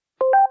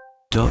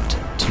Dot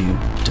to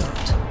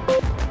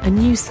dot. A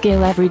new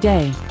skill every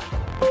day.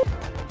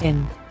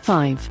 In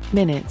 5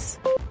 minutes.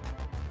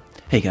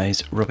 Hey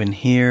guys, Robin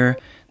here.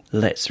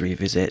 Let's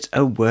revisit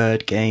a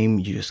word game.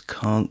 You just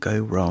can't go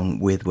wrong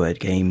with word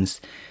games.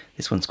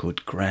 This one's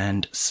called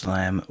Grand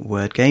Slam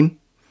Word Game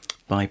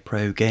by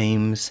Pro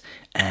Games,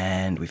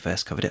 and we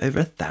first covered it over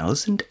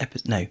 1,000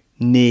 episodes. No,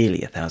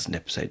 nearly 1,000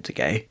 episodes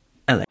ago.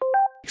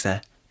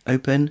 Alexa,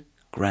 open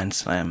Grand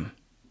Slam.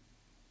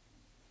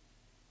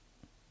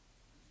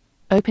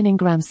 Opening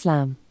Grand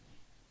Slam.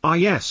 Ah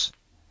yes.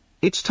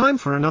 It's time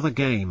for another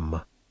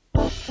game.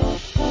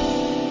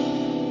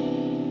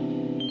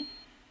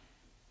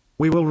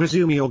 We will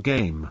resume your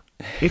game.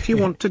 If you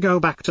want to go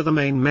back to the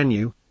main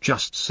menu,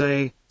 just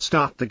say,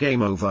 start the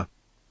game over.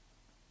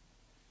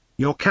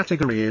 Your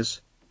category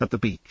is, at the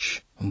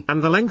beach.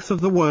 And the length of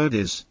the word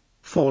is,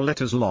 4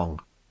 letters long.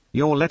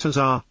 Your letters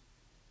are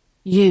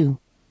U,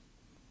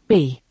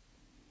 B,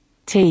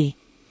 T,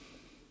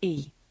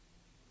 E.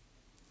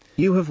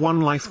 You have 1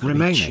 life It's gotta be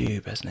remaining.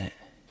 Tube, hasn't it?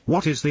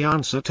 What is the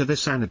answer to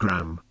this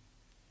anagram?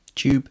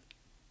 Tube.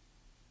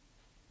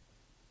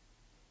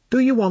 Do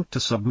you want to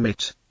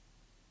submit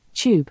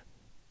Tube.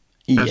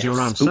 as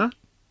your answer? Ooh.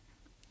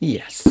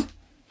 Yes.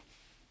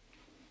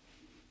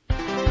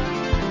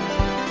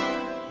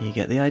 You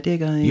get the idea,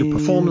 guys. You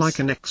perform like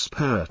an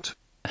expert.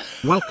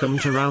 Welcome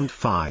to round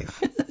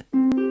 5.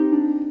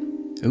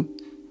 Ooh.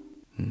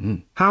 Mm-hmm.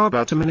 How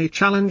about a mini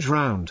challenge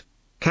round?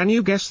 Can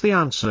you guess the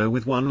answer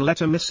with 1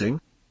 letter missing?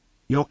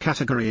 Your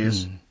category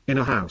is in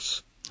a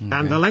house. Okay.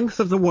 And the length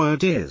of the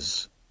word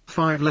is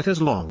 5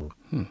 letters long.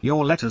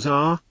 Your letters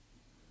are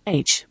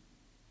H,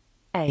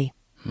 A,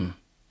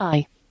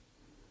 I,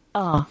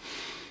 R.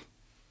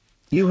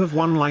 You have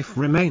 1 life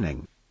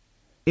remaining.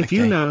 If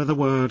you Okay. know the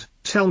word,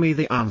 tell me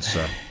the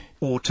answer.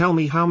 Or tell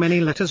me how many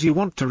letters you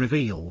want to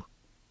reveal.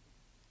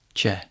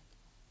 Chair.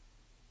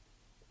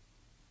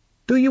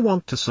 Do you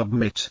want to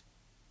submit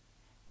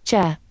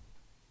Chair.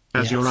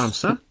 as your Yes.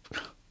 answer?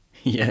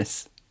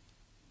 Yes.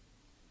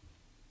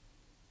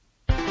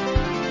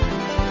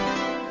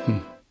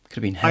 Could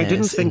have been hairs I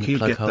didn't think in the you'd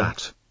plug get hole.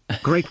 that.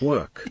 Great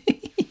work.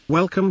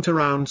 Welcome to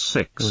round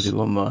 6. We'll do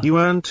one more. You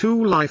earn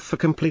 2 life for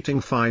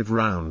completing 5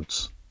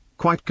 rounds.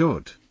 Quite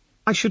good.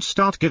 I should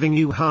start giving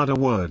you harder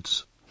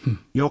words.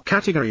 Your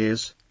category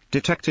is,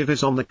 detective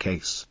is on the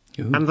case.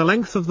 Ooh. And the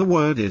length of the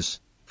word is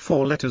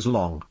 4 letters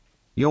long.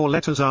 Your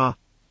letters are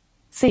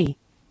C,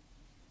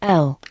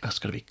 L, That's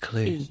got to be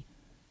clue. E,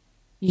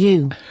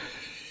 U.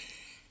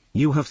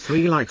 You have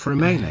 3 life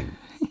remaining.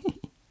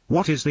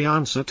 What is the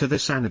answer to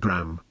this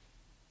anagram?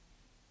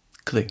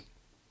 Clue.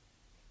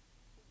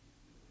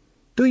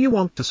 Do you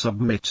want to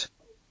submit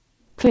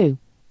Clue.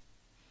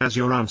 as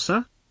your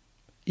answer?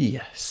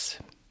 Yes.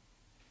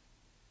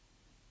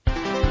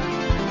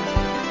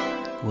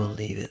 We'll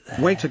leave it there.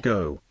 Way to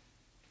go.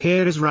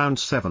 Here is round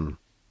 7.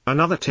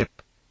 Another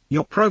tip.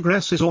 Your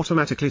progress is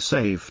automatically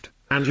saved,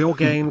 and your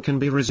game can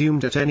be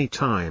resumed at any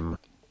time.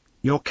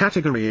 Your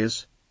category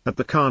is, at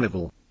the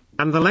carnival.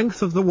 And the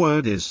length of the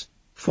word is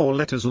 4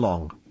 letters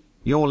long.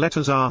 Your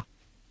letters are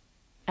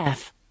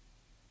F,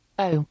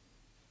 O,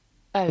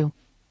 O,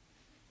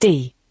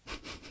 D.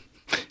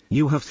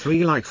 You have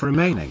 3 life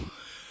remaining.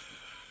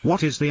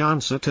 What is the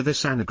answer to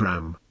this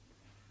anagram?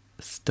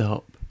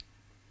 Stop.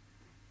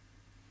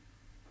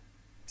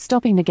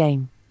 Stopping the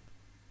game.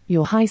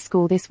 Your high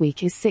score this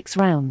week is 6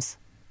 rounds,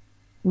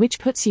 which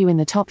puts you in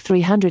the top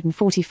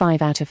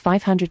 345 out of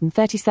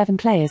 537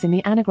 players in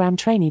the Anagram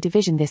Trainee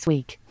Division this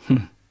week.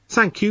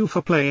 Thank you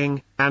for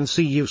playing, and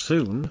see you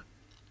soon.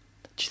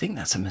 Do you think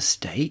that's a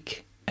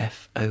mistake?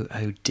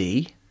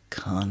 Food?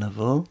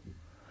 Carnival?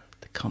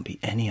 There can't be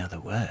any other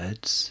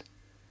words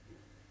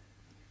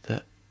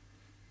that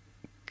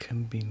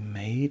can be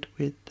made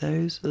with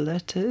those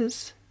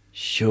letters?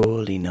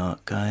 Surely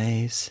not,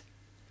 guys.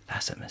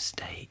 That's a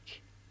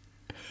mistake.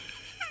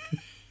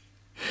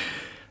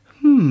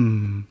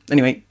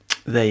 Anyway,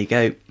 there you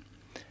go.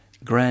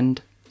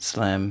 Grand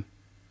Slam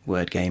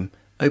word game.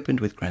 Opened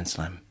with Grand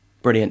Slam.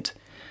 Brilliant.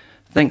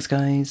 Thanks,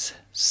 guys.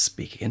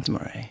 Speak again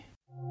tomorrow.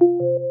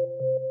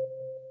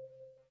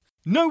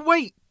 No,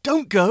 wait,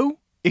 don't go.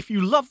 If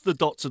you love the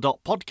Dot to Dot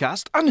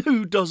podcast, and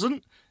who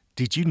doesn't,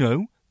 did you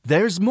know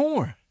there's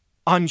more?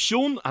 I'm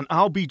Sean, and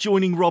I'll be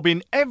joining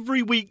Robin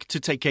every week to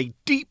take a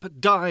deep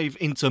dive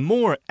into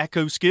more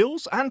Echo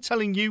skills and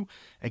telling you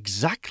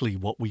exactly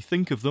what we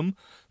think of them.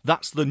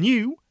 That's the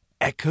new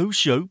Echo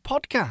Show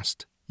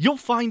podcast. You'll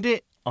find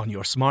it on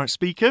your smart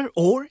speaker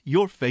or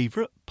your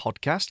favourite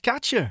podcast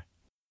catcher.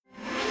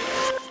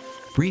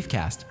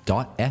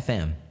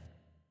 Briefcast.fm